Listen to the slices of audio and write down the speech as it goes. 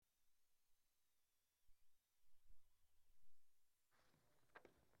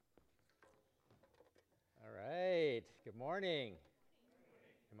Morning.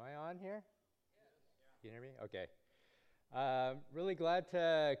 Am I on here? Can you hear me? Okay. Really glad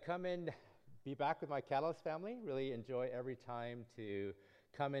to come in, be back with my Catalyst family. Really enjoy every time to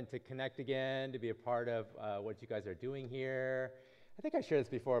come in to connect again, to be a part of what you guys are doing here. I think I shared this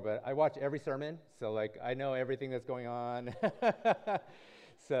before, but I watch every sermon, so I know everything that's going on.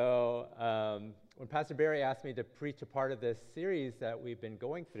 So when Pastor Barry asked me to preach a part of this series that we've been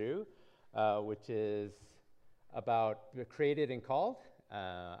going through, which is about the created and called,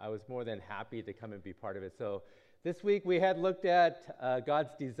 I was more than happy to come and be part of it. So this week we had looked at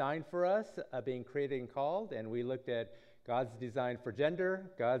God's design for us, being created and called, and we looked at God's design for gender,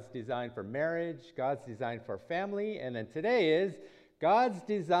 God's design for marriage, God's design for family, and then today is God's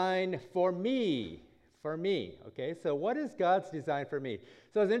design for me. Okay? So what is God's design for me?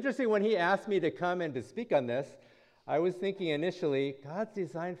 So it's interesting when he asked me to come and to speak on this, I was thinking initially, God's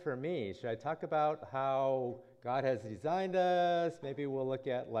design for me. Should I talk about how God has designed us? Maybe we'll look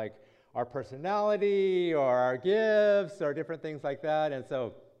at our personality or our gifts or different things like that. And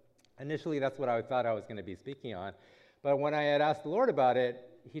so initially that's what I thought I was going to be speaking on. But when I had asked the Lord about it,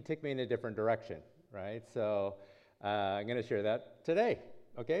 he took me in a different direction, right? So I'm going to share that today.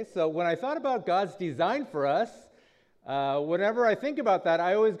 Okay, so when I thought about God's design for us, whenever I think about that,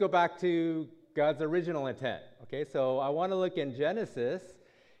 I always go back to God's original intent. Okay, so I want to look in Genesis.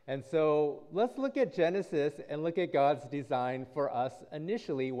 And so let's look at Genesis and look at God's design for us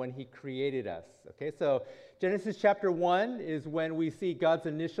initially when he created us. Okay, so Genesis chapter 1 is when we see God's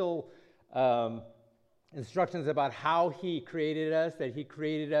initial instructions about how he created us, that he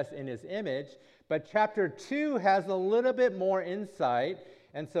created us in his image. But chapter 2 has a little bit more insight.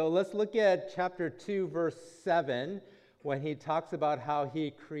 And so let's look at chapter 2, verse 7, when he talks about how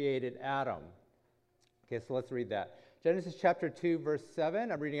he created Adam. Okay, so let's read that. Genesis chapter 2, verse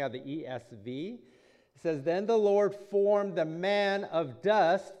 7, I'm reading out the ESV. It says, "Then the Lord formed the man of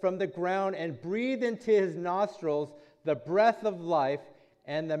dust from the ground and breathed into his nostrils the breath of life,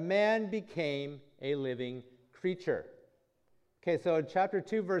 and the man became a living creature." Okay, so in chapter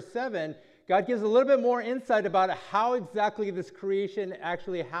 2, verse 7, God gives a little bit more insight about how exactly this creation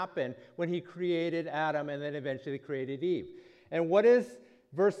actually happened when he created Adam and then eventually created Eve. And what does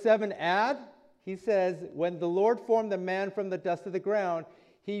verse 7 add? He says, when the Lord formed the man from the dust of the ground,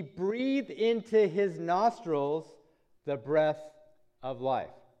 he breathed into his nostrils the breath of life.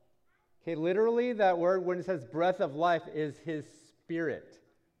 Okay, literally that word, when it says breath of life, is his spirit.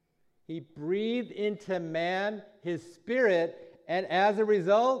 He breathed into man his spirit, and as a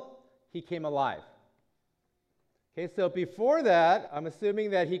result, he came alive. Okay, so before that, I'm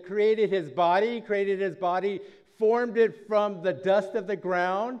assuming that he created his body, formed it from the dust of the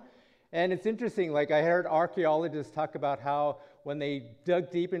ground. And it's interesting, I heard archaeologists talk about how when they dug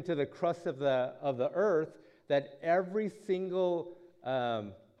deep into the crust of the earth, that every single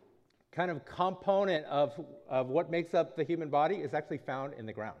kind of component of what makes up the human body is actually found in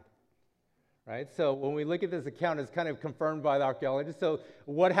the ground. Right? So when we look at this account, it's kind of confirmed by the archaeologists. So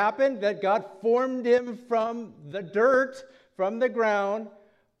what happened? That God formed him from the dirt, from the ground,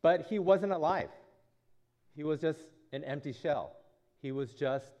 but he wasn't alive. He was just an empty shell. He was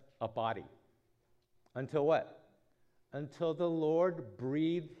just a body. Until what? Until the Lord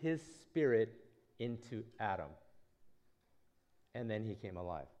breathed his spirit into Adam. And then he came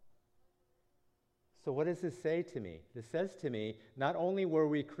alive. So what does this say to me? This says to me, not only were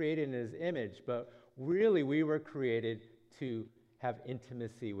we created in his image, but really we were created to have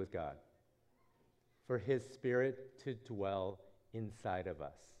intimacy with God, for his spirit to dwell inside of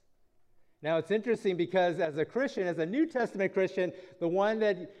us. Now it's interesting because as a Christian, as a New Testament Christian, the one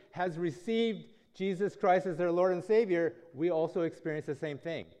that has received Jesus Christ as their Lord and Savior, we also experience the same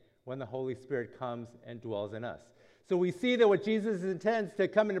thing when the Holy Spirit comes and dwells in us. So we see that what Jesus intends to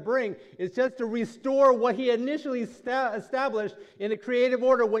come and to bring is just to restore what he initially established in the creative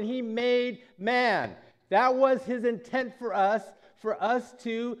order when he made man. That was his intent for us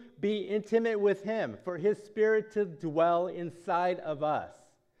to be intimate with him, for his spirit to dwell inside of us.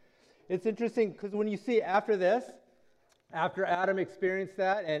 It's interesting because when you see after this, after Adam experienced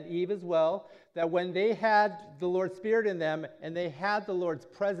that and Eve as well, that when they had the Lord's Spirit in them and they had the Lord's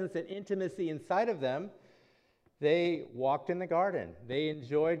presence and intimacy inside of them, they walked in the garden. They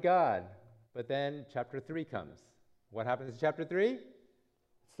enjoyed God. But then chapter 3 comes. What happens in chapter 3?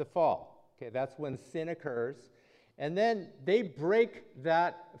 It's the fall. Okay, that's when sin occurs. And then they break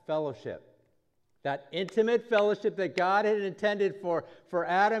that fellowship. That intimate fellowship that God had intended for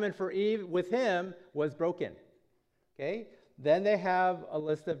Adam and for Eve with him was broken. Okay? Then they have a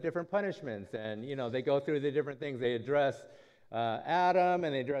list of different punishments. And, they go through the different things. They address Adam,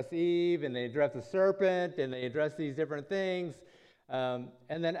 and they address Eve, and they address the serpent, and they address these different things. And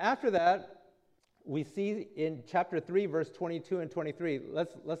then after that, we see in chapter 3, verse 22 and 23.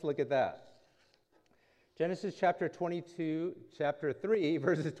 Let's look at that. Genesis chapter 3,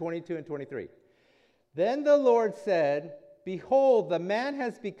 verses 22 and 23. Then the Lord said, "Behold, the man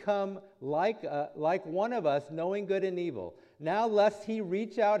has become like one of us, knowing good and evil. Now lest he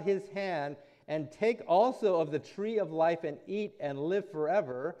reach out his hand and take also of the tree of life and eat and live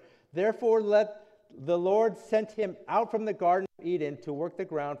forever. Therefore let the Lord send him out from the Garden of Eden to work the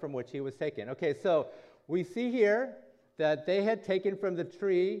ground from which he was taken." Okay, so we see here that they had taken from the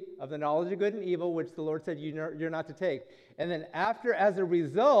tree of the knowledge of good and evil, which the Lord said you're not to take. And then as a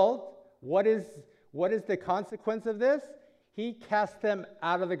result, what is the consequence of this? He cast them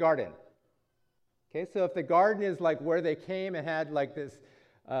out of the garden. Okay, so if the garden is like where they came and had like this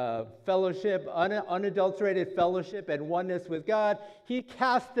fellowship, unadulterated fellowship and oneness with God, he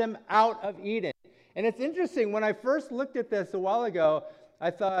cast them out of Eden. And it's interesting, when I first looked at this a while ago, I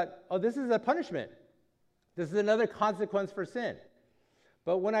thought, oh, this is a punishment. This is another consequence for sin.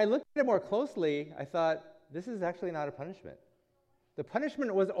 But when I looked at it more closely, I thought, this is actually not a punishment. The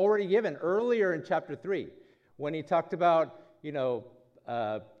punishment was already given earlier in chapter 3, when he talked about,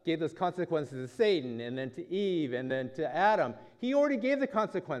 gave those consequences to Satan, and then to Eve, and then to Adam. He already gave the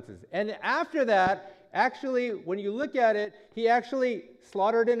consequences. And after that, actually, when you look at it, he actually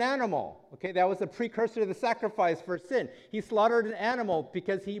slaughtered an animal. Okay, that was a precursor to the sacrifice for sin. He slaughtered an animal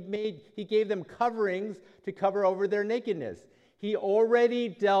because he gave them coverings to cover over their nakedness. He already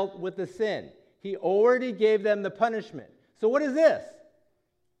dealt with the sin. He already gave them the punishment. So what is this?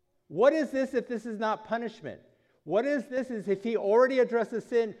 What is this if this is not punishment? What is this is if he already addressed the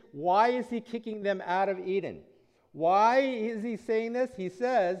sin, why is he kicking them out of Eden? Why is he saying this? He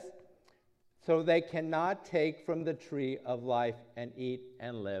says, so they cannot take from the tree of life and eat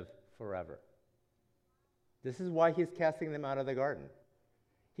and live forever. This is why he's casting them out of the garden.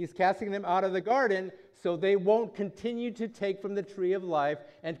 He's casting them out of the garden so they won't continue to take from the tree of life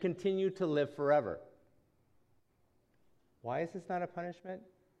and continue to live forever. Why is this not a punishment?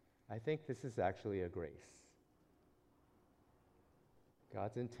 I think this is actually a grace.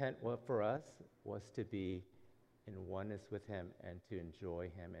 God's intent for us was to be in oneness with him and to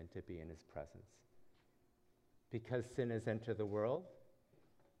enjoy him and to be in his presence. Because sin has entered the world,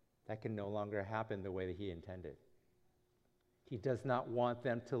 that can no longer happen the way that he intended. He does not want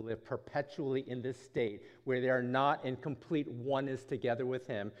them to live perpetually in this state where they are not in complete oneness together with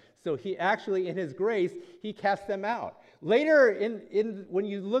him. So he actually, in his grace, he cast them out. Later, when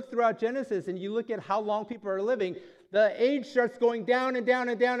you look throughout Genesis and you look at how long people are living, the age starts going down and down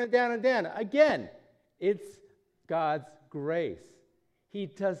and down and down and down. Again, it's God's grace. He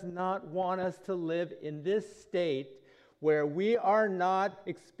does not want us to live in this state where we are not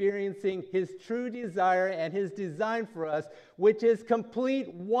experiencing his true desire and his design for us, which is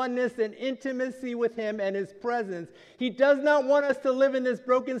complete oneness and intimacy with him and his presence. He does not want us to live in this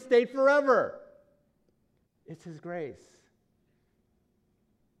broken state forever. It's his grace.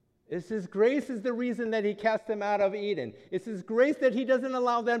 It's his grace is the reason that he cast them out of Eden. It's his grace that he doesn't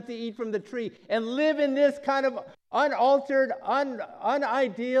allow them to eat from the tree and live in this kind of unaltered,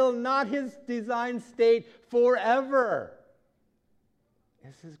 unideal, not his design state forever.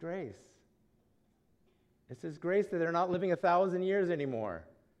 It's his grace. It's his grace that they're not living 1,000 years anymore.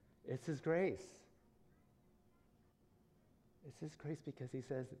 It's his grace. It's his grace because he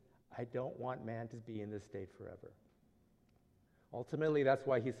says, I don't want man to be in this state forever. Ultimately, that's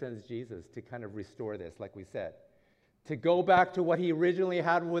why he sends Jesus to kind of restore this, like we said. To go back to what he originally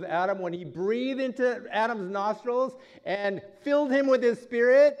had with Adam. When he breathed into Adam's nostrils and filled him with his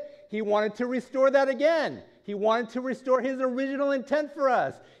spirit, he wanted to restore that again. He wanted to restore his original intent for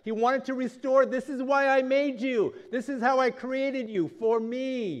us. He wanted to restore, this is why I made you. This is how I created you, for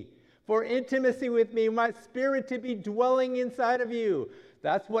me, for intimacy with me, my spirit to be dwelling inside of you.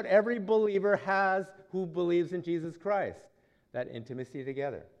 That's what every believer has who believes in Jesus Christ. That intimacy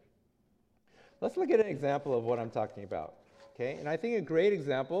together. Let's look at an example of what I'm talking about. Okay, and I think a great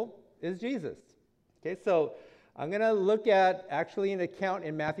example is Jesus. Okay, so I'm going to look at actually an account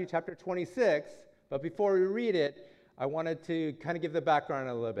in Matthew chapter 26, but before we read it, I wanted to kind of give the background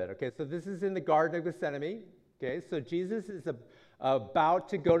a little bit. Okay, so this is in the Garden of Gethsemane. Okay, so Jesus is about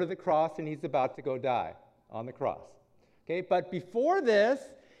to go to the cross and he's about to go die on the cross. Okay, but before this,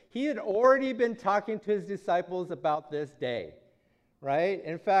 he had already been talking to his disciples about this day. Right?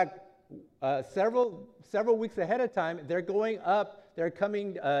 In fact, several weeks ahead of time, they're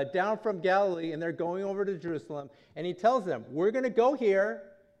coming down from Galilee, and they're going over to Jerusalem, and he tells them, we're going to go here,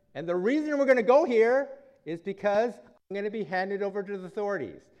 and the reason we're going to go here is because I'm going to be handed over to the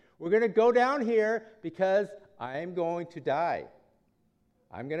authorities. We're going to go down here because I'm going to die.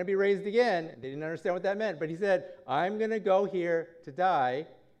 I'm going to be raised again. They didn't understand what that meant, but he said, I'm going to go here to die,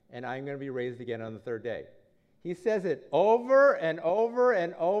 and I'm going to be raised again on the third day. He says it over and over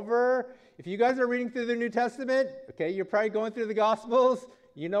and over. If you guys are reading through the New Testament, okay, you're probably going through the Gospels.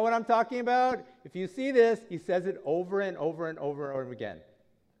 You know what I'm talking about. If you see this, he says it over and over and over and over again.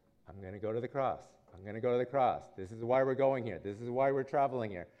 I'm going to go to the cross. I'm going to go to the cross. This is why we're going here. This is why we're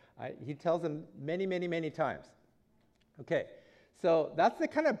traveling here. He tells them many, many, many times. Okay, so that's the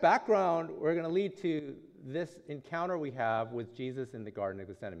kind of background we're going to lead to this encounter we have with Jesus in the Garden of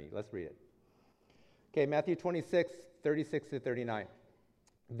Gethsemane. Let's read it. Okay, Matthew 26, 36 to 39.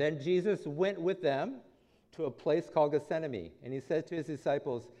 Then Jesus went with them to a place called Gethsemane, and he said to his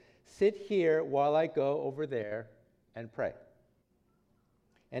disciples, sit here while I go over there and pray.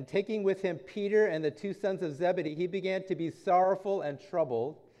 And taking with him Peter and the two sons of Zebedee, he began to be sorrowful and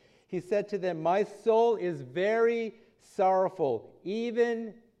troubled. He said to them, my soul is very sorrowful,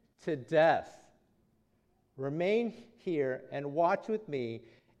 even to death. Remain here and watch with me.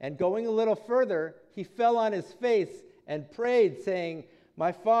 And going a little further, he fell on his face and prayed, saying,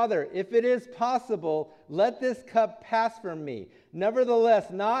 my Father, if it is possible, let this cup pass from me.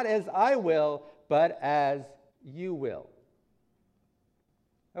 Nevertheless, not as I will, but as you will.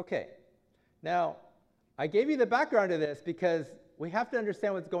 Okay, now, I gave you the background to this because we have to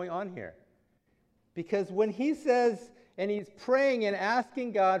understand what's going on here. Because when he says, and he's praying and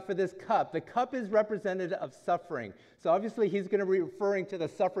asking God for this cup, the cup is representative of suffering. So obviously he's going to be referring to the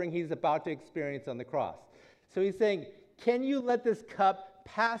suffering he's about to experience on the cross. So he's saying, can you let this cup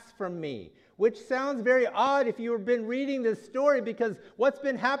pass from me? Which sounds very odd if you've been reading this story, because what's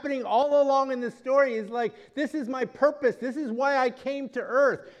been happening all along in this story is like, this is my purpose. This is why I came to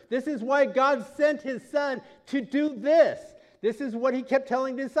earth. This is why God sent his son to do this. This is what he kept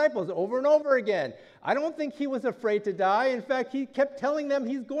telling the disciples over and over again. I don't think he was afraid to die. In fact, he kept telling them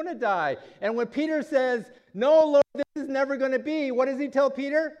he's going to die. And when Peter says, no, Lord, this is never going to be, what does he tell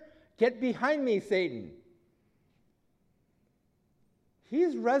Peter? Get behind me, Satan.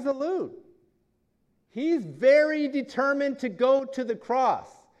 He's resolute. He's very determined to go to the cross.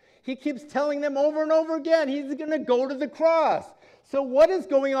 He keeps telling them over and over again, he's going to go to the cross. So what is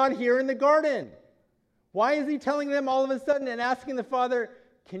going on here in the garden? Why is he telling them all of a sudden and asking the Father,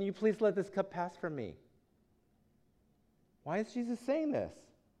 can you please let this cup pass from me? Why is Jesus saying this?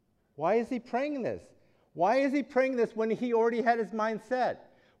 Why is he praying this? Why is he praying this when he already had his mind set?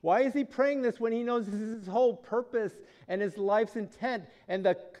 Why is he praying this when he knows this is his whole purpose and his life's intent, and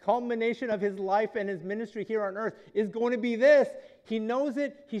the culmination of his life and his ministry here on earth is going to be this? He knows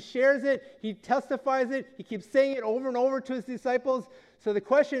it, he shares it, he testifies it, he keeps saying it over and over to his disciples. So the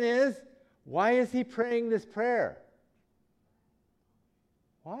question is, why is he praying this prayer?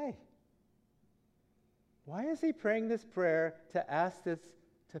 Why? Why is he praying this prayer to ask this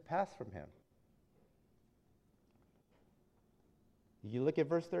to pass from him? You look at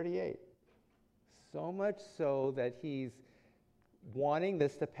verse 38. So much so that he's wanting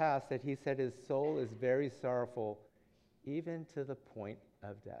this to pass that he said his soul is very sorrowful, even to the point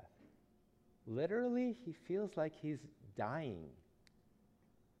of death. Literally, he feels like he's dying.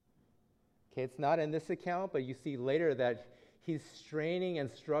 Okay, it's not in this account, but you see later that he's straining and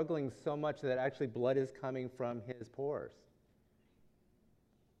struggling so much that actually blood is coming from his pores.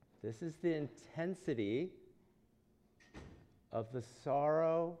 This is the intensity of the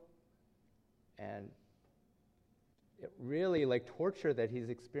sorrow and really like torture that he's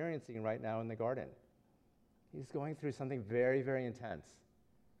experiencing right now in the garden. He's going through something very, very intense.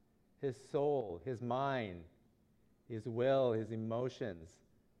 His soul, his mind, his will, his emotions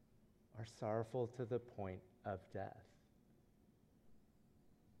are sorrowful to the point of death.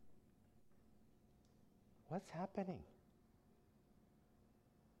 What's happening?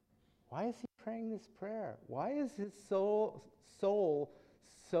 Why is he praying this prayer? Why is his soul so,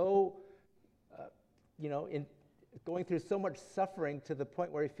 going through so much suffering to the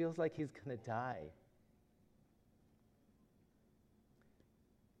point where he feels like he's going to die?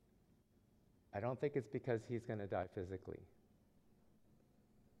 I don't think it's because he's going to die physically.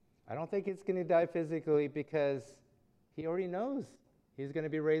 I don't think it's going to die physically because he already knows he's going to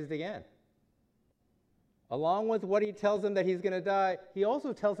be raised again. Along with what he tells him that he's going to die, he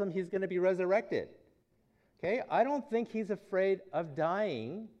also tells him he's going to be resurrected. Okay? I don't think he's afraid of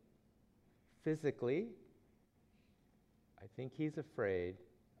dying physically. I think he's afraid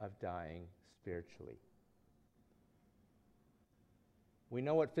of dying spiritually. We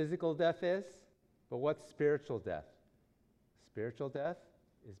know what physical death is, but what's spiritual death? Spiritual death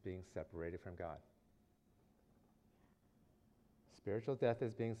is being separated from God. Spiritual death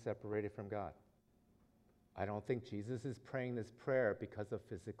is being separated from God. I don't think Jesus is praying this prayer because of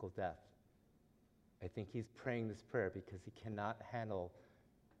physical death. I think he's praying this prayer because he cannot handle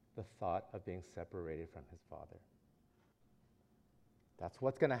the thought of being separated from his Father. That's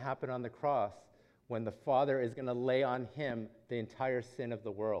what's going to happen on the cross when the Father is going to lay on him the entire sin of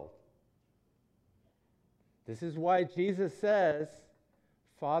the world. This is why Jesus says,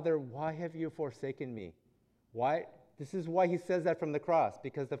 Father, why have you forsaken me? Why? This is why he says that from the cross,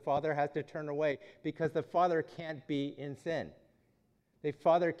 because the Father has to turn away, because the Father can't be in sin. The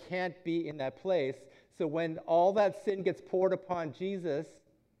Father can't be in that place. So when all that sin gets poured upon Jesus,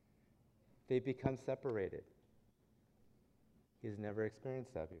 they become separated. He's never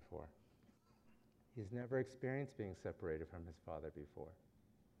experienced that before. He's never experienced being separated from his Father before.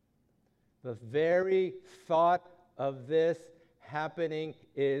 The very thought of this happening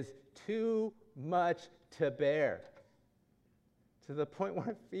is too much to bear, to the point where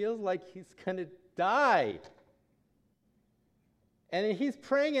it feels like he's going to die. And he's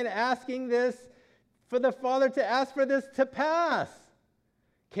praying and asking this for the Father to ask for this to pass.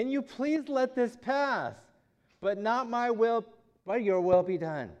 Can you please let this pass? But not my will, but your will be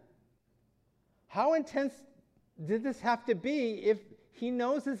done. How intense did this have to be if he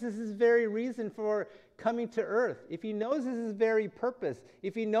knows this is his very reason for coming to earth? If he knows this is his very purpose?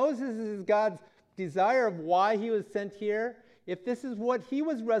 If he knows this is God's desire of why he was sent here? If this is what he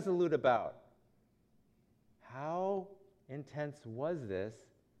was resolute about? How intense was this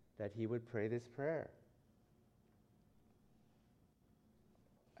that he would pray this prayer?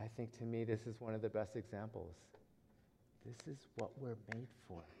 I think to me this is one of the best examples. This is what we're made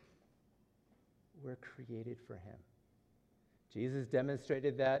for. We're created for him. Jesus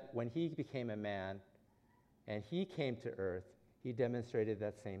demonstrated that when he became a man and he came to earth, he demonstrated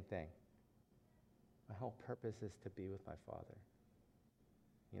that same thing. My whole purpose is to be with my Father.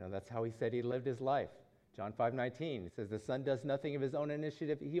 You know, that's how he said he lived his life. John 5:19, it says, the Son does nothing of his own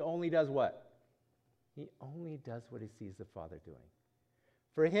initiative. He only does what? He only does what he sees the Father doing.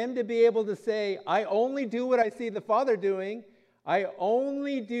 For him to be able to say, I only do what I see the Father doing, I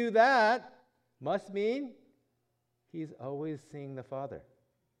only do that, must mean he's always seeing the Father.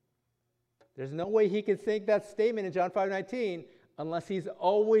 There's no way he could make that statement in John 5:19 unless he's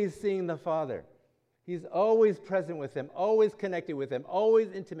always seeing the Father. He's always present with him, always connected with him,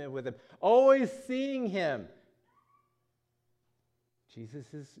 always intimate with him, always seeing him.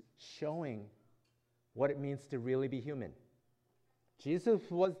 Jesus is showing what it means to really be human. Jesus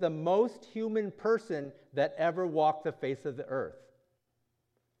was the most human person that ever walked the face of the earth.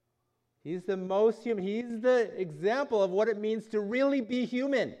 He's the most human. He's the example of what it means to really be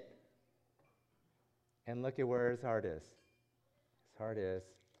human. And look at where his heart is. His heart is,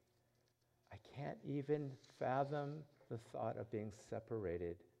 I can't even fathom the thought of being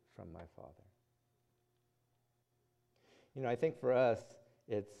separated from my Father. You know, I think for us,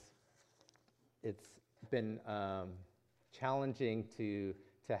 it's been challenging to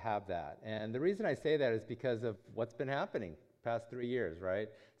have that. And the reason I say that is because of what's been happening past 3 years, right?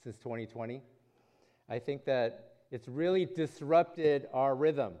 Since 2020. I think that it's really disrupted our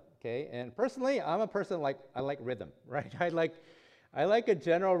rhythm, okay? And personally, I'm a person I like rhythm, right? I like a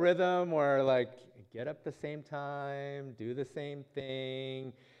general rhythm where get up the same time, do the same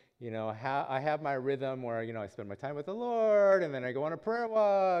thing. You know, I have my rhythm where, I spend my time with the Lord, and then I go on a prayer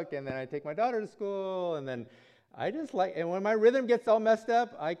walk, and then I take my daughter to school, and then and when my rhythm gets all messed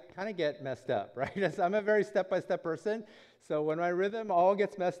up, I kind of get messed up, right? I'm a very step-by-step person. So when my rhythm all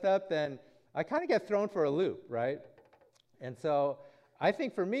gets messed up, then I kind of get thrown for a loop, right? And so I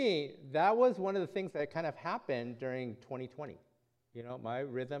think for me, that was one of the things that kind of happened during 2020. You know, my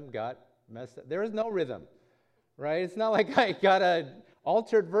rhythm got messed up. There is no rhythm, right? It's not like I got an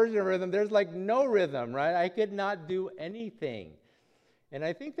altered version of rhythm. There's no rhythm, right? I could not do anything. And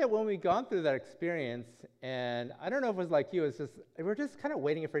I think that when we've gone through that experience, and I don't know if it was like you, we're just kind of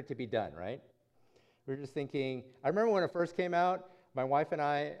waiting for it to be done, right? We're just thinking, I remember when it first came out, my wife and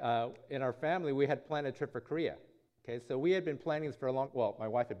I, in our family, we had planned a trip for Korea. Okay, so we had been planning this for my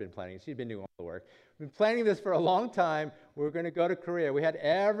wife had been planning, she'd been doing all the work. We've been planning this for a long time. We were going to go to Korea. We had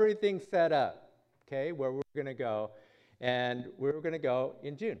everything set up, okay, where we were going to go. And we were going to go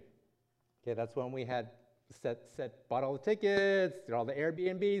in June. Okay, that's when we had bought all the tickets, did all the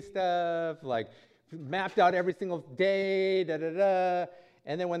Airbnb stuff, mapped out every single day,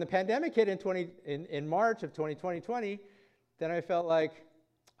 And then when the pandemic hit in March of 2020, then I felt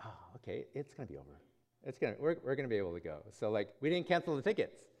okay, it's going to be over. We're going to be able to go. So we didn't cancel the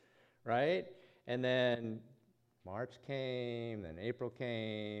tickets, right? And then March came, then April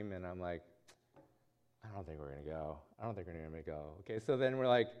came, and I'm like, I don't think we're going to go. I don't think we're going to go. Okay, so then we're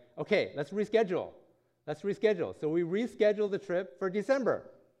like, okay, let's reschedule. Let's reschedule. So we rescheduled the trip for December.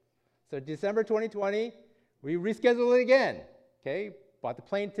 So December 2020, we rescheduled it again. Okay, bought the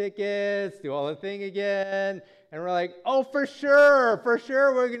plane tickets, do all the thing again, and we're like, oh, for sure,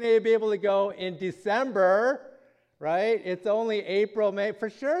 we're going to be able to go in December, right? It's only April, May. For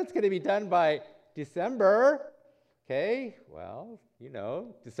sure, it's going to be done by December. Okay, well,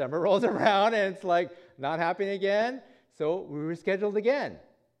 December rolls around and it's like not happening again. So we rescheduled again.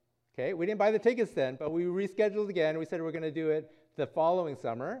 Okay, we didn't buy the tickets then, but we rescheduled again. We said we're going to do it the following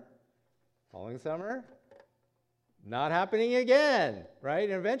summer. Not happening again, right?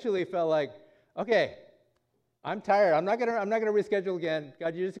 And eventually felt like, okay, I'm tired. I'm not gonna reschedule again.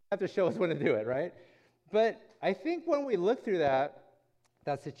 God, you just have to show us when to do it, right? But I think when we look through that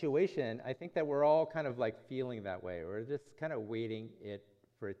situation, I think that we're all kind of like feeling that way. We're just kind of waiting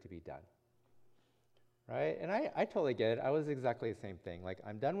for it to be done, right? And I totally get it. I was exactly the same thing. Like,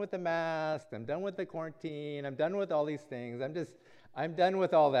 I'm done with the mask. I'm done with the quarantine. I'm done with all these things. I'm done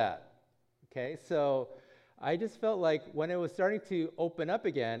with all that, okay? So I just felt like when it was starting to open up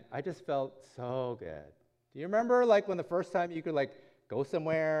again, I just felt so good. Do you remember like when the first time you could like go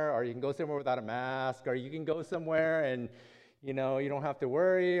somewhere, or you can go somewhere without a mask, or you can go somewhere and you don't have to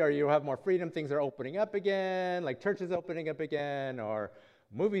worry, or you have more freedom, things are opening up again, like churches opening up again, or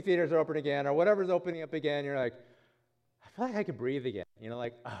movie theaters are opening again, or whatever's opening up again, you're like, I feel like I could breathe again.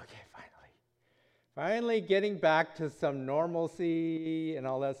 Like, okay, finally getting back to some normalcy and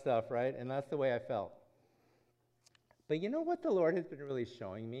all that stuff, right? And that's the way I felt. But you know what the Lord has been really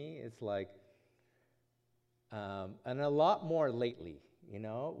showing me? It's like, and a lot more lately,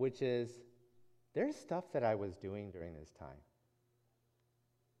 which is there's stuff that I was doing during this time.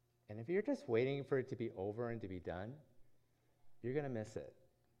 And if you're just waiting for it to be over and to be done, you're going to miss it.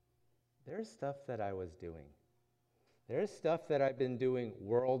 There's stuff that I was doing. There's stuff that I've been doing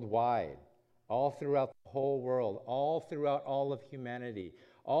worldwide, all throughout the whole world, all throughout all of humanity,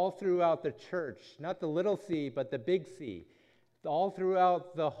 all throughout the church, not the little c, but the big C, all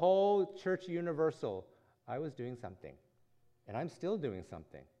throughout the whole church universal. I was doing something, and I'm still doing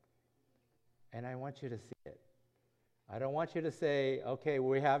something. And I want you to see it. I don't want you to say, okay,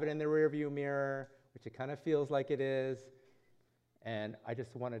 we have it in the rearview mirror, which it kind of feels like it is, and I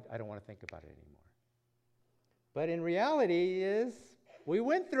don't want to think about it anymore. But in reality is, we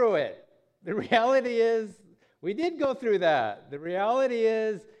went through it. The reality is, we did go through that. The reality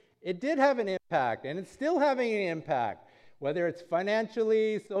is, it did have an impact, and it's still having an impact. Whether it's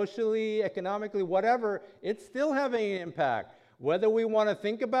financially, socially, economically, whatever, it's still having an impact. Whether we want to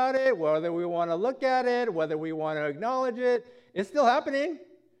think about it, whether we want to look at it, whether we want to acknowledge it, it's still happening.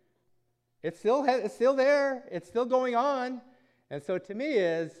 It's still there. It's still going on. And so to me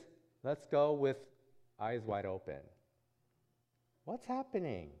let's go with eyes wide open. What's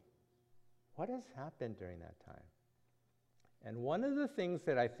happening? What has happened during that time? And one of the things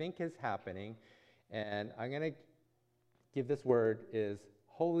that I think is happening, and I'm going to give this word, is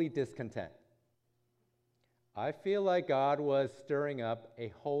holy discontent. I feel like God was stirring up a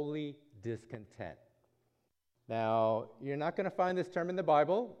holy discontent. Now, you're not going to find this term in the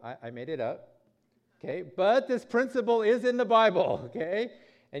Bible. I made it up. Okay, but this principle is in the Bible, okay?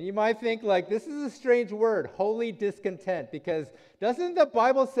 And you might think, like, this is a strange word, holy discontent, because doesn't the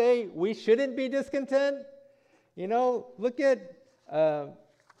Bible say we shouldn't be discontent? Look at,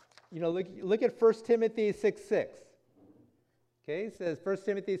 look at 1 Timothy 6:6. Okay, it says, 1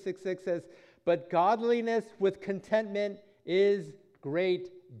 Timothy 6:6 says, but godliness with contentment is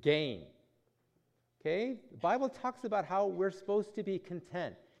great gain. Okay, the Bible talks about how we're supposed to be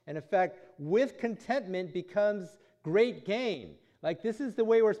content. And in fact, with contentment becomes great gain. Like, this is the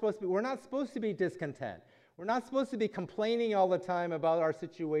way we're supposed to be. We're not supposed to be discontent. We're not supposed to be complaining all the time about our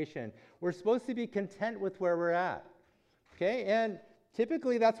situation. We're supposed to be content with where we're at. Okay, and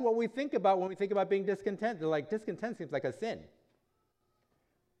typically that's what we think about when we think about being discontent. They're like, discontent seems like a sin.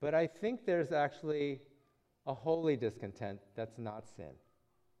 But I think there's actually a holy discontent that's not sin.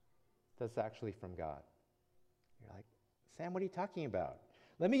 That's actually from God. You're like, Sam, what are you talking about?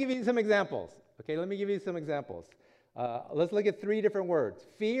 Let me give you some examples. Okay, let me give you some examples. Let's look at 3 different words.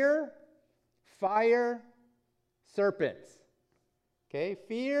 Fear, fire, serpents. Okay,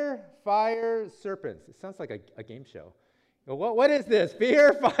 fear, fire, serpents. It sounds like a game show. What is this?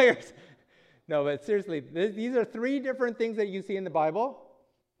 Fear, fire. No, but seriously, these are 3 different things that you see in the Bible.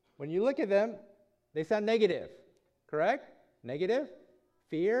 When you look at them, they sound negative, correct? Negative.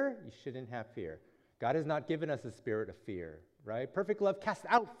 Fear, you shouldn't have fear. God has not given us a spirit of fear, right? Perfect love casts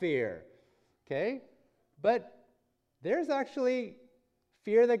out fear, okay? But there's actually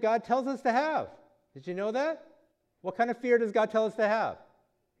fear that God tells us to have. Did you know that? What kind of fear does God tell us to have?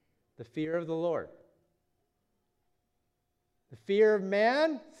 The fear of the Lord. The fear of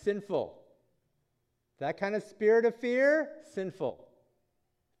man, sinful. That kind of spirit of fear, sinful.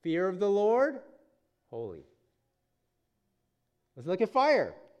 Fear of the Lord, holy. Let's look at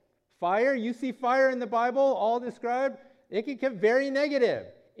fire. Fire, you see fire in the Bible, all described, it can get very negative.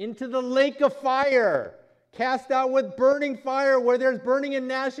 Into the lake of fire. Cast out with burning fire where there's burning and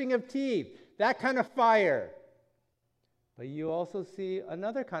gnashing of teeth. That kind of fire. But you also see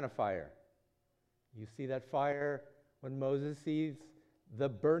another kind of fire. You see that fire when Moses sees the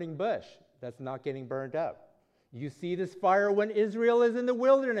burning bush that's not getting burned up. You see this fire when Israel is in the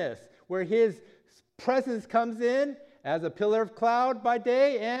wilderness, where his presence comes in as a pillar of cloud by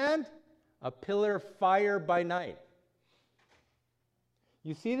day and a pillar of fire by night.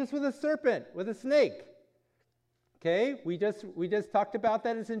 You see this with a serpent, with a snake. Okay, we just talked about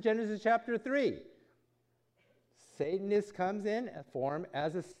that. It's in Genesis chapter 3. Satan comes in a form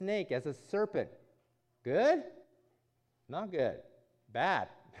as a snake, as a serpent. Good? Not good. Bad.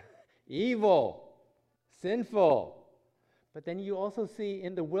 Evil. Sinful. But then you also see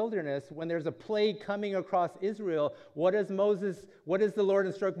in the wilderness, when there's a plague coming across Israel, what does the Lord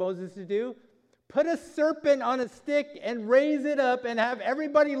instruct Moses to do? Put a serpent on a stick and raise it up and have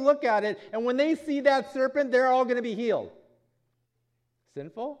everybody look at it. And when they see that serpent, they're all going to be healed.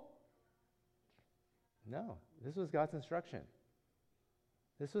 Sinful? No. This was God's instruction.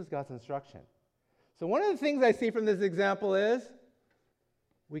 This was God's instruction. So one of the things I see from this example is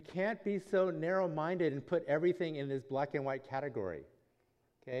we can't be so narrow-minded and put everything in this black and white category.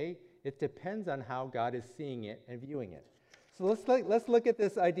 Okay? It depends on how God is seeing it and viewing it. So let's look at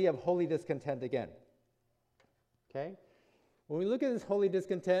this idea of holy discontent again. Okay? When we look at this holy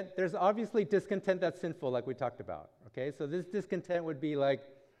discontent, there's obviously discontent that's sinful, like we talked about. Okay? So this discontent would be like,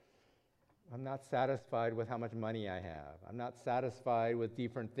 I'm not satisfied with how much money I have. I'm not satisfied with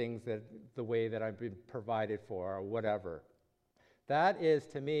different things that the way that I've been provided for or whatever. That is,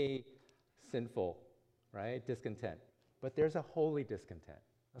 to me, sinful, right? Discontent. But there's a holy discontent.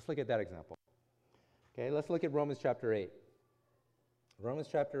 Let's look at that example. Okay, let's look at Romans chapter 8. Romans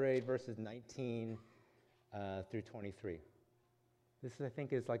chapter 8, verses 19 through 23. This, I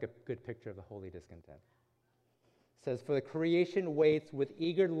think, is like a good picture of the holy discontent. It says, "For the creation waits with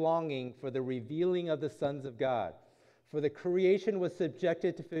eager longing for the revealing of the sons of God. For the creation was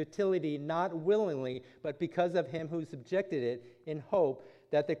subjected to futility, not willingly, but because of him who subjected it, in hope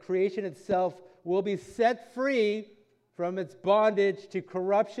that the creation itself will be set free from its bondage to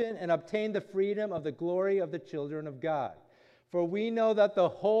corruption and obtain the freedom of the glory of the children of God. For we know that the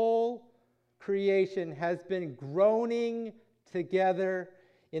whole creation has been groaning together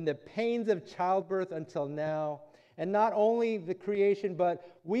in the pains of childbirth until now. And not only the creation,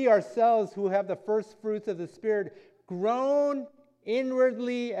 but we ourselves who have the first fruits of the Spirit groan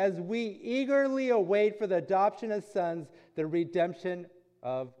inwardly as we eagerly await for the adoption as sons, the redemption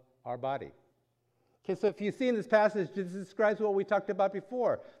of our body." Okay, so if you see in this passage, this describes what we talked about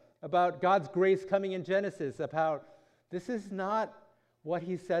before, about God's grace coming in Genesis, about this is not what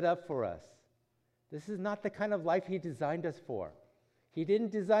he set up for us. This is not the kind of life he designed us for. He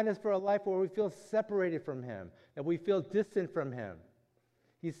didn't design us for a life where we feel separated from him, that we feel distant from him.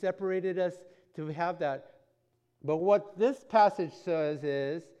 He separated us to have that. But what this passage says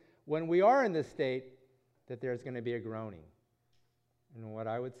is, when we are in this state, that there's going to be a groaning. And what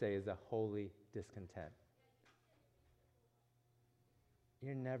I would say is a holy discontent.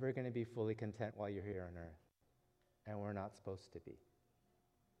 You're never going to be fully content while you're here on earth. And we're not supposed to be.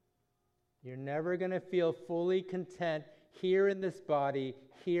 You're never going to feel fully content here in this body,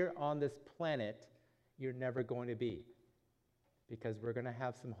 here on this planet. You're never going to be. Because we're going to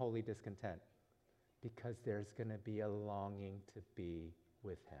have some holy discontent. Because there's going to be a longing to be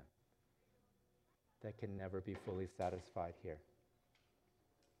with him that can never be fully satisfied here.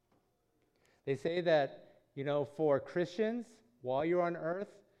 They say that, for Christians, while you're on earth,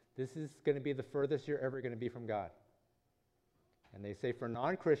 this is going to be the furthest you're ever going to be from God. And they say for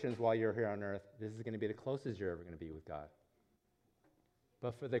non-Christians, while you're here on earth, this is going to be the closest you're ever going to be with God.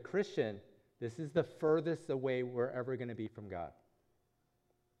 But for the Christian, this is the furthest away we're ever going to be from God.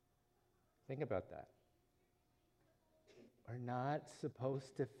 Think about that. We're not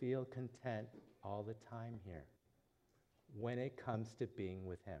supposed to feel content all the time here when it comes to being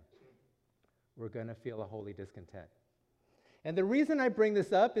with him. We're going to feel a holy discontent. And the reason I bring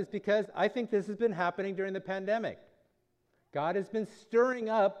this up is because I think this has been happening during the pandemic. God has been stirring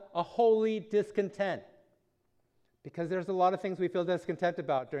up a holy discontent because there's a lot of things we feel discontent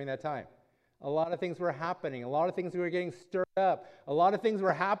about during that time. A lot of things were happening. A lot of things were getting stirred up. A lot of things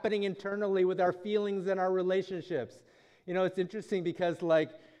were happening internally with our feelings and our relationships. You know, it's interesting because,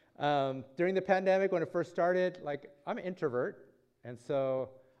 like, during the pandemic, when it first started, like, I'm an introvert. And so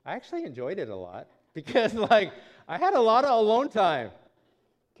I actually enjoyed it a lot because, like, I had a lot of alone time.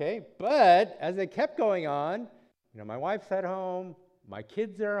 Okay, but as it kept going on, you know, my wife's at home, my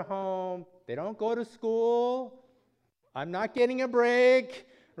kids are home, they don't go to school, I'm not getting a break,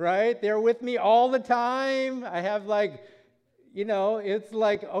 right? They're with me all the time. I have, like, you know, it's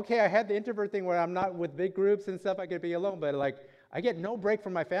like, okay, I had the introvert thing where I'm not with big groups and stuff, I could be alone, but like, I get no break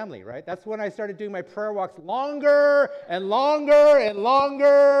from my family, right? That's when I started doing my prayer walks longer and longer and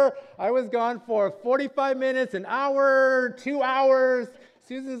longer. I was gone for 45 minutes, an hour, 2 hours.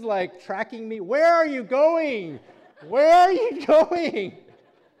 Susan's like tracking me. Where are you going? Where are you going?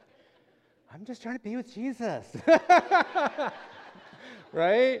 I'm just trying to be with Jesus.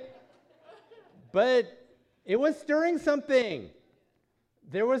 Right? But it was stirring something.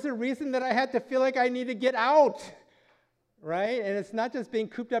 There was a reason that I had to feel like I need to get out. Right? And it's not just being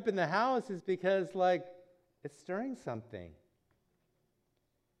cooped up in the house, it's because, like, it's stirring something.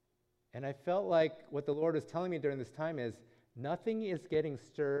 And I felt like what the Lord was telling me during this time is nothing is getting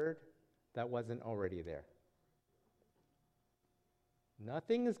stirred that wasn't already there.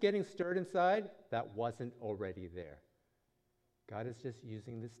 Nothing is getting stirred inside that wasn't already there. God is just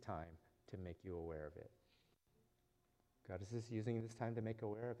using this time to make you aware of it. God is just using this time to make you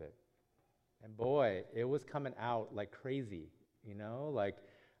aware of it. And boy, it was coming out like crazy, you know? Like,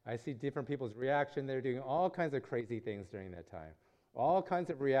 I see different people's reaction. They're doing all kinds of crazy things during that time. All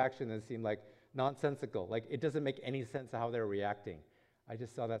kinds of reaction that seemed like nonsensical. Like, it doesn't make any sense how they're reacting. I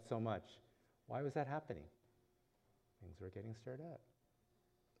just saw that so much. Why was that happening? Things were getting stirred up.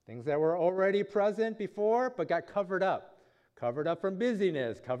 Things that were already present before, but got covered up. Covered up from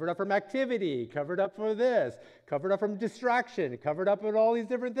busyness, covered up from activity, covered up for this, covered up from distraction, covered up with all these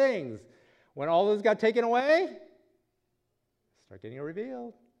different things. When all those got taken away, start getting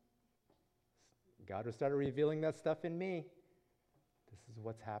revealed. God started revealing that stuff in me. This is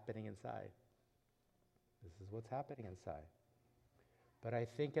what's happening inside. This is what's happening inside. But I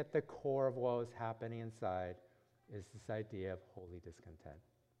think at the core of what was happening inside is this idea of holy discontent.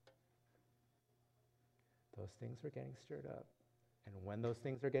 Those things were getting stirred up. And when those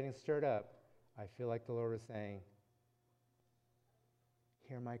things are getting stirred up, I feel like the Lord was saying,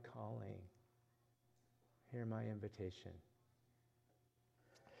 hear my calling. Hear my invitation.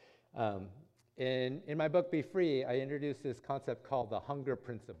 In my book, Be Free, I introduced this concept called the hunger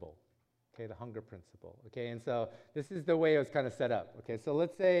principle. Okay, the hunger principle. Okay, and so this is the way it was kind of set up. Okay, so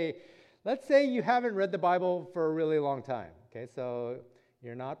let's say you haven't read the Bible for a really long time. Okay, so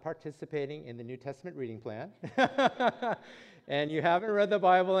you're not participating in the New Testament reading plan, and you haven't read the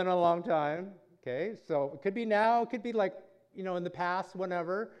Bible in a long time. Okay, so it could be now, it could be like, you know, in the past,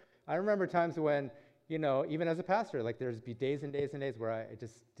 whenever. I remember times when, you know, even as a pastor, like there's be days and days and days where I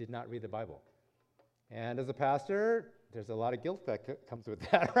just did not read the Bible. And as a pastor, there's a lot of guilt that comes with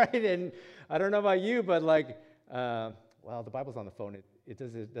that, right? And I don't know about you, but like, well, the Bible's on the phone.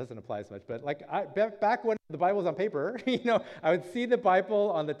 It doesn't apply as much. But like back when the Bible was on paper, you know, I would see the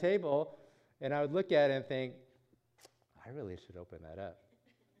Bible on the table, and I would look at it and think, I really should open that up.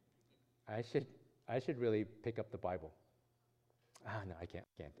 I should really pick up the Bible. No, I can't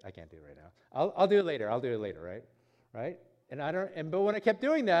do it right now. I'll do it later. Right? But when I kept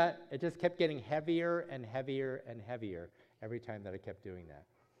doing that, it just kept getting heavier and heavier and heavier every time that I kept doing that.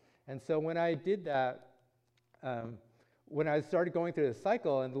 And so when I did that, when I started going through the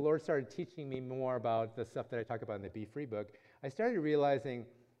cycle and the Lord started teaching me more about the stuff that I talk about in the Be Free book, I started realizing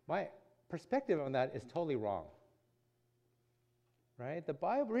my perspective on that is totally wrong. Right?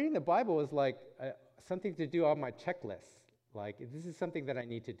 Reading the Bible is like something to do on my checklist. Like, this is something that I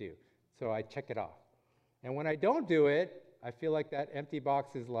need to do. So I check it off. And when I don't do it, I feel like that empty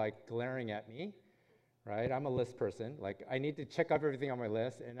box is like glaring at me, right? I'm a list person. Like, I need to check off everything on my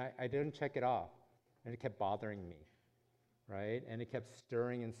list, and I didn't check it off. And it kept bothering me, right? And it kept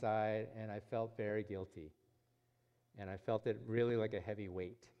stirring inside, and I felt very guilty. And I felt it really like a heavy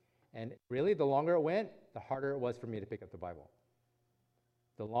weight. And really, the longer it went, the harder it was for me to pick up the Bible.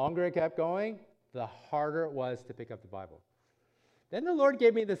 The longer it kept going, the harder it was to pick up the Bible. Then the Lord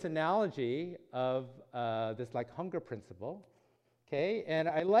gave me this analogy of this like hunger principle, okay? And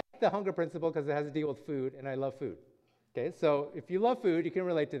I like the hunger principle because it has to deal with food, and I love food, okay? So if you love food, you can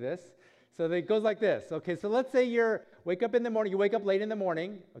relate to this. So it goes like this, okay? So let's say you wake up late in the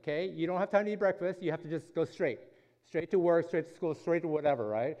morning, okay? You don't have time to eat breakfast. You have to just go straight to work, straight to school, straight to whatever,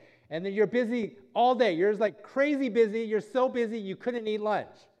 right? And then you're busy all day. You're just like crazy busy. You're so busy you couldn't eat lunch.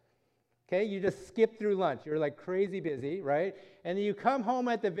 Okay, you just skip through lunch. You're like crazy busy, right? And then you come home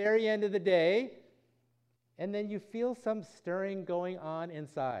at the very end of the day, and then you feel some stirring going on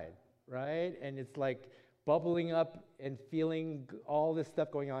inside, right? And it's like bubbling up and feeling all this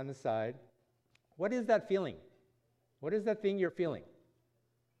stuff going on inside. What is that feeling? What is that thing you're feeling?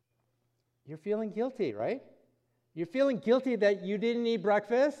 You're feeling guilty, right? You're feeling guilty that you didn't eat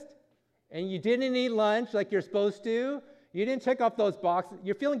breakfast and you didn't eat lunch like you're supposed to. You didn't check off those boxes.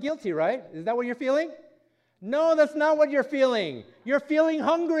 You're feeling guilty, right? Is that what you're feeling? No, that's not what you're feeling. You're feeling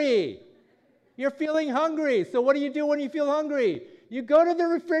hungry. You're feeling hungry. So what do you do when you feel hungry? You go to the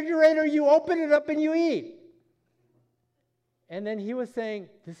refrigerator, you open it up, and you eat. And then he was saying,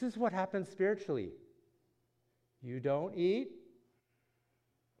 this is what happens spiritually. You don't eat.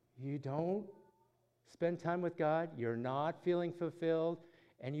 You don't spend time with God. You're not feeling fulfilled.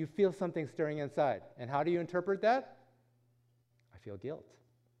 And you feel something stirring inside. And how do you interpret that? I feel guilt.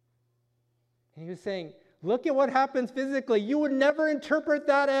 And he was saying, look at what happens physically. You would never interpret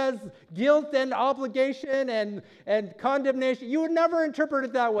that as guilt and obligation and condemnation. You would never interpret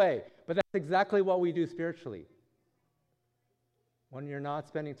it that way. But that's exactly what we do spiritually. When you're not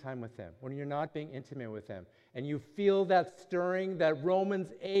spending time with Him, when you're not being intimate with Him, and you feel that stirring, that Romans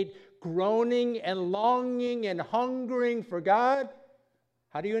 8 groaning and longing and hungering for God,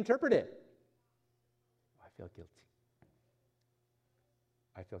 how do you interpret it? I feel guilty.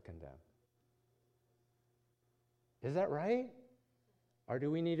 I feel condemned. Is that right? Or do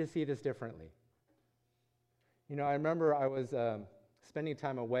we need to see this differently? You know, I remember I was spending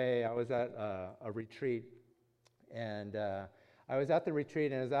time away. I was at a retreat, and I was at the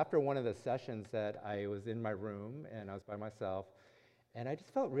retreat, and it was after one of the sessions that I was in my room, and I was by myself, and I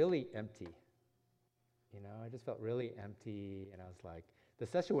just felt really empty. You know, I just felt really empty, and I was like, the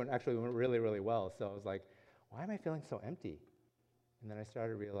session went really, really well, so I was like, why am I feeling so empty? And then I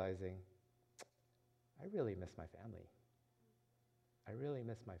started realizing, I really miss my family. I really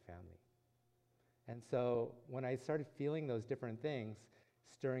miss my family. And so when I started feeling those different things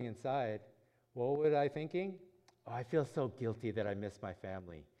stirring inside, what was I thinking? Oh, I feel so guilty that I miss my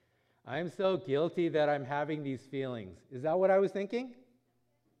family. I'm so guilty that I'm having these feelings. Is that what I was thinking?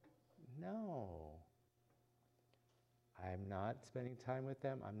 No. I'm not spending time with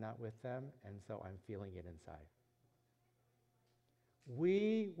them. I'm not with them. And so I'm feeling it inside.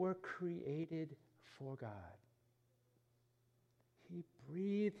 We were created for God. He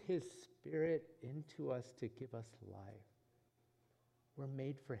breathed His Spirit into us to give us life. We're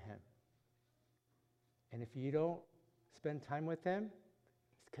made for Him. And if you don't spend time with Him,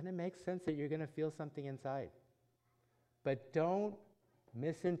 it's going to make sense that you're going to feel something inside. But don't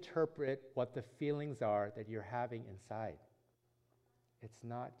misinterpret what the feelings are that you're having inside. It's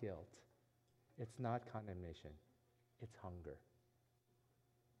not guilt. It's not condemnation. It's hunger.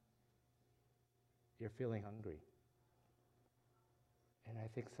 You're feeling hungry. And I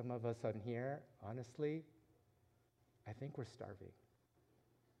think some of us on here, honestly, I think we're starving.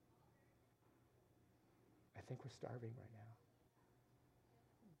 I think we're starving right now.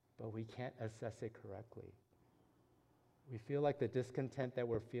 But we can't assess it correctly. We feel like the discontent that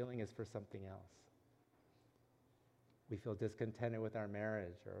we're feeling is for something else. We feel discontented with our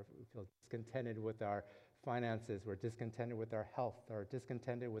marriage, or we feel discontented with our finances, we're discontented with our health, or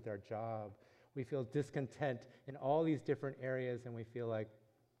discontented with our job. We feel discontent in all these different areas, and we feel like,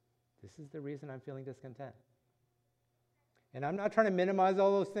 this is the reason I'm feeling discontent. And I'm not trying to minimize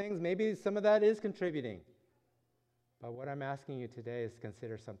all those things. Maybe some of that is contributing. But what I'm asking you today is to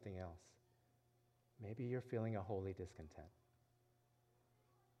consider something else. Maybe you're feeling a holy discontent.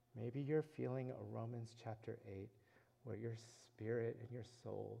 Maybe you're feeling a Romans chapter 8, where your spirit and your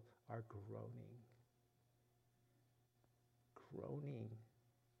soul are groaning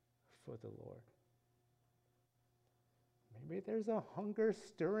for the Lord. Maybe there's a hunger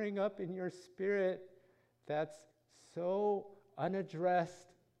stirring up in your spirit that's so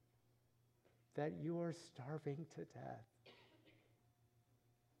unaddressed that you are starving to death.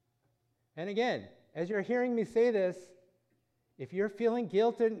 And again, as you're hearing me say this, if you're feeling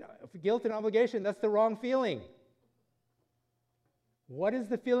guilt and obligation, that's the wrong feeling. What is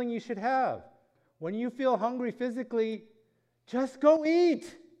the feeling you should have? When you feel hungry physically, just go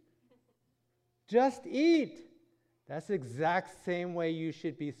eat. Just eat. That's the exact same way you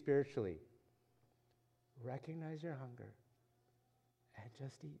should be spiritually. Recognize your hunger and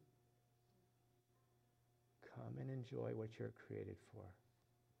just eat. Come and enjoy what you're created for.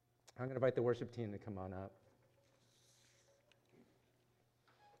 I'm going to invite the worship team to come on up.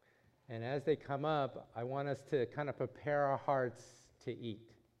 And as they come up, I want us to kind of prepare our hearts to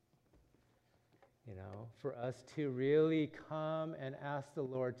eat. for us to really come and ask the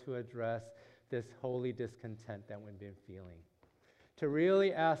Lord to address this holy discontent that we've been feeling. To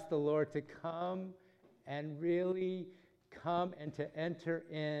really ask the Lord to come and to enter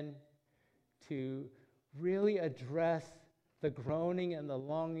in, to really address the groaning and the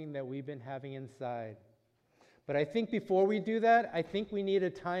longing that we've been having inside. But I think before we do that, I think we need a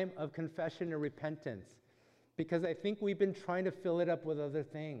time of confession and repentance, because I think we've been trying to fill it up with other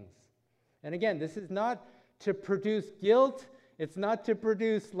things. And again, this is not to produce guilt. It's not to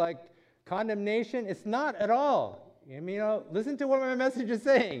produce like condemnation. It's not at all. Listen to what my message is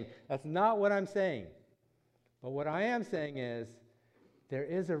saying. That's not what I'm saying. But what I am saying is there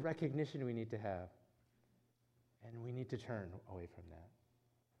is a recognition we need to have. And we need to turn away from that.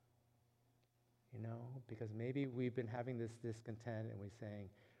 Because maybe we've been having this discontent and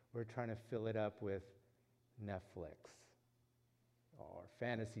we're trying to fill it up with Netflix or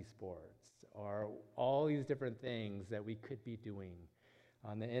fantasy sports or all these different things that we could be doing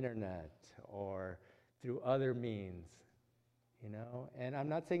on the internet or through other means, And I'm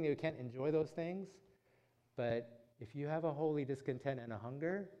not saying that you can't enjoy those things, but if you have a holy discontent and a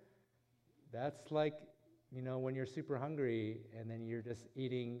hunger, that's like, when you're super hungry and then you're just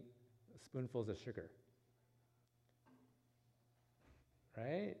eating spoonfuls of sugar.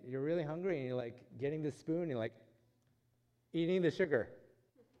 Right? You're really hungry and you're like getting the spoon and you're like eating the sugar.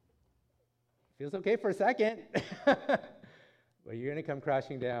 Feels okay for a second. But you're going to come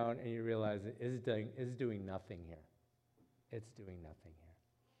crashing down and you realize it's doing nothing here. It's doing nothing here.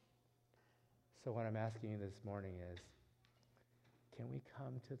 So what I'm asking you this morning is, can we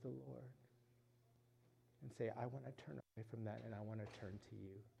come to the Lord and say, I want to turn away from that and I want to turn to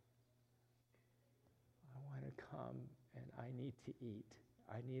you. I want to come and I need to eat.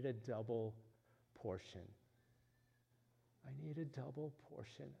 I need a double portion. I need a double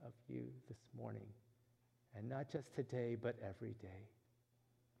portion of you this morning. And not just today, but every day.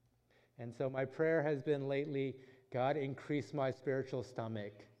 And so my prayer has been lately, God, increase my spiritual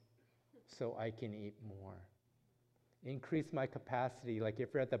stomach so I can eat more. Increase my capacity. Like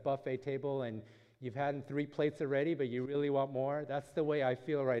if you're at the buffet table and you've had 3 plates already, but you really want more, that's the way I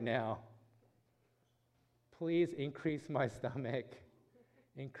feel right now. Please increase my stomach.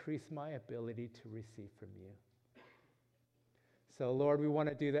 Increase my ability to receive from you. So Lord, we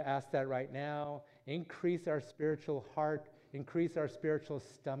want to ask that right now. Increase our spiritual heart, increase our spiritual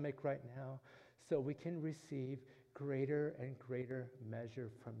stomach right now, so we can receive greater and greater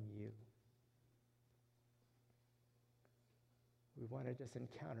measure from you. We want to just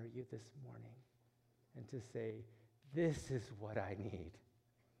encounter you this morning and to say, this is what I need.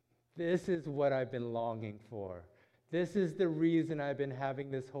 This is what I've been longing for. This is the reason I've been having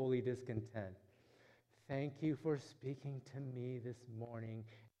this holy discontent. Thank you for speaking to me this morning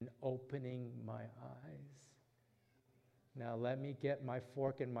and opening my eyes. Now let me get my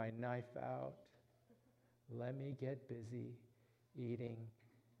fork and my knife out. Let me get busy eating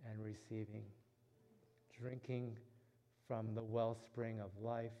and receiving, drinking from the wellspring of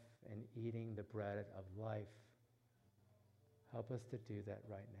life and eating the bread of life. Help us to do that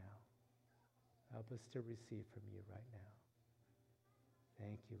right now. Help us to receive from you right now.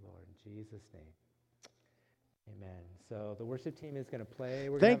 Thank you, Lord, in Jesus' name. Amen. So the worship team is going to play.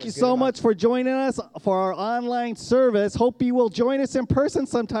 Thank you so much for joining us for our online service. Hope you will join us in person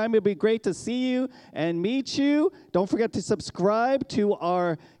sometime. It'll be great to see you and meet you. Don't forget to subscribe to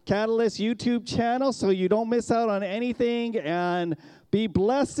our Catalyst YouTube channel so you don't miss out on anything. And be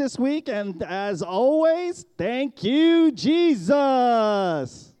blessed this week. And as always, thank you,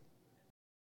 Jesus.